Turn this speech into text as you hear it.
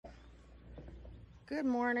Good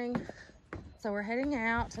morning. So we're heading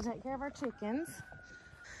out to take care of our chickens.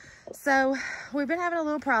 So we've been having a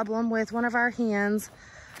little problem with one of our hens.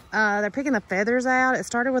 They're picking the feathers out. It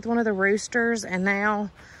started with one of the roosters, and now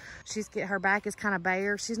her back is kind of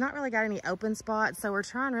bare. She's not really got any open spots, so we're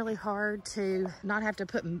trying really hard to not have to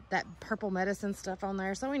put that purple medicine stuff on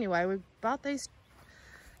there. So anyway, we bought the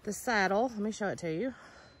saddle. Let me show it to you.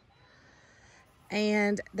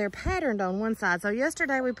 And they're patterned on one side. So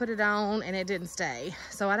yesterday we put it on and it didn't stay.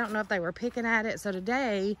 So I don't know if they were picking at it. So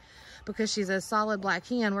today, because she's a solid black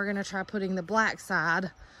hen, we're gonna try putting the black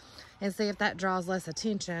side and see if that draws less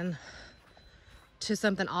attention to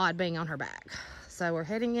something odd being on her back. So we're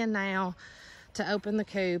heading in now to open the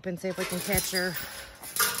coop and see if we can catch her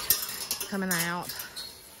coming out.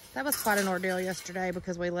 That was quite an ordeal yesterday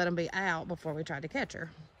because we let them be out before we tried to catch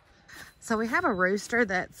her. So we have a rooster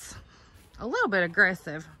that's a little bit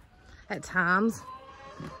aggressive at times,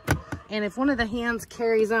 and if one of the hens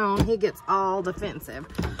carries on, he gets all defensive,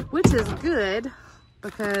 which is good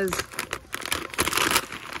because,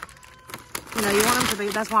 you know, you want them to be,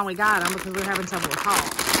 that's why we got them, because we're having trouble with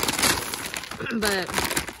hawks. But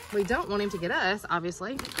we don't want him to get us,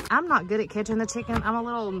 obviously. I'm not good at catching the chicken. I'm a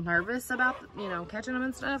little nervous about, you know, catching them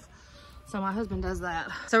and stuff, so my husband does that.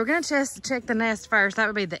 So we're gonna check the nest first. That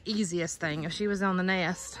would be the easiest thing. If she was on the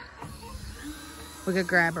nest, we could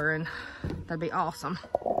grab her and that'd be awesome.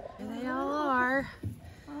 There they all are.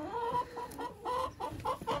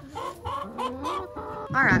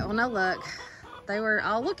 All right, well, no luck. They were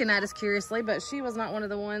all looking at us curiously, but she was not one of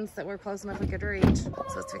the ones that were close enough we could reach.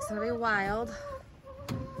 So it's fixing to be wild.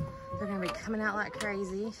 They're gonna be coming out like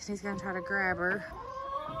crazy. He's gonna try to grab her.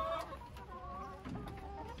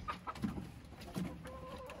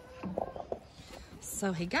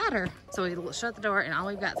 So he got her. So he shut the door and all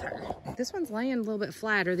we've got is her. This one's laying a little bit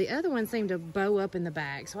flatter. The other one seemed to bow up in the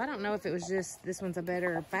back. So I don't know if it was just, this one's a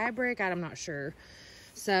better fabric. I'm not sure.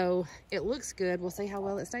 So it looks good. We'll see how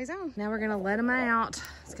well it stays on. Now we're gonna let him out.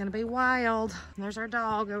 It's gonna be wild. And there's our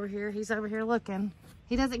dog over here. He's over here looking.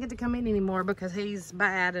 He doesn't get to come in anymore because he's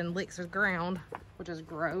bad and licks the ground, which is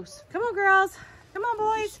gross. Come on, girls. Come on,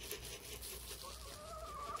 boys.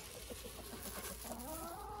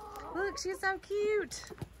 Look, she's so cute.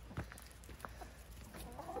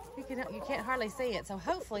 You can't hardly see it, so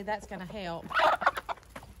hopefully that's gonna help.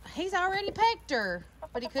 He's already pecked her,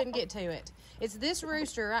 but he couldn't get to it. It's this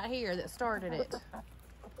rooster right here that started it.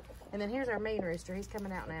 And then here's our main rooster. He's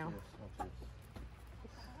coming out now.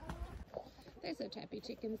 They're so happy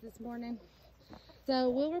chickens this morning. So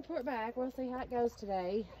we'll report back. We'll see how it goes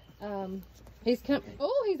today. He's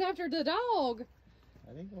after the dog.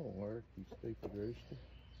 That ain't gonna work, you stupid rooster.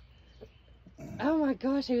 Oh my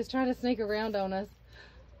gosh, he was trying to sneak around on us.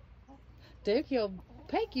 Duke, he'll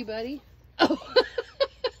peck you, buddy. Oh.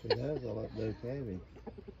 He does all that Duke, ain't he?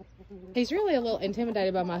 He's really a little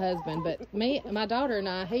intimidated by my husband, but my daughter and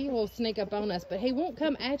I, he will sneak up on us, but he won't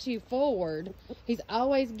come at you forward. He's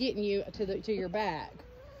always getting you to your back.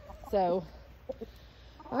 So,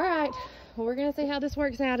 all right. Well, we're gonna see how this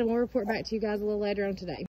works out, and we'll report back to you guys a little later on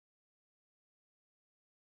today.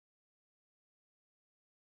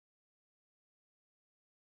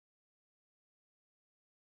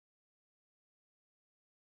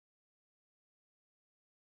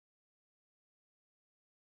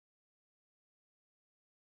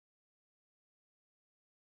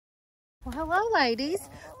 Well, hello, ladies.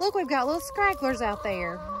 Look, we've got little scragglers out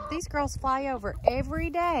there. These girls fly over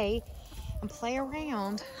every day and play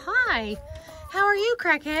around. Hi. How are you,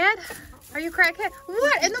 crackhead? Are you crackhead?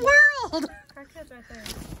 What in the world? Crackhead's right there.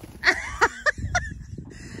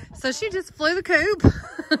 So she just flew the coop.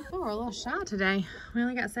 Oh, we're a little shy today. We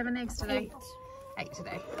only got 7 eggs today. 8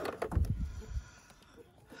 today.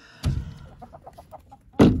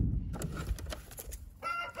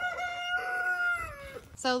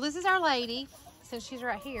 So this is our lady, since she's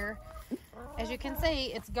right here. As you can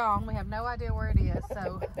see, it's gone. We have no idea where it is,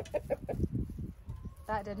 so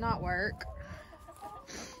that did not work.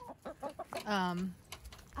 I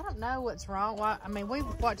don't know what's wrong. Well, I mean,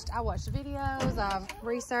 I watched videos, I've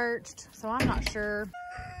researched, so I'm not sure.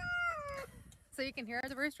 So you can hear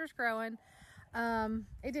the roosters crowing.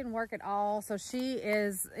 It didn't work at all, so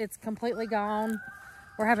it's completely gone.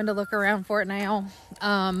 We're having to look around for it now.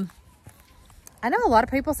 I know a lot of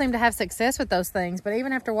people seem to have success with those things, but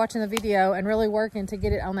even after watching the video and really working to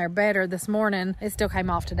get it on there better this morning, it still came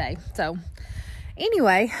off today. So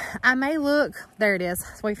anyway, I may look, there it is,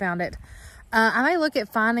 we found it. I may look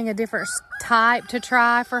at finding a different type to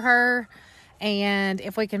try for her. And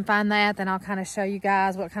if we can find that, then I'll kind of show you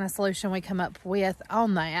guys what kind of solution we come up with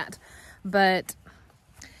on that. But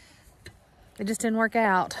it just didn't work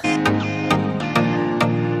out.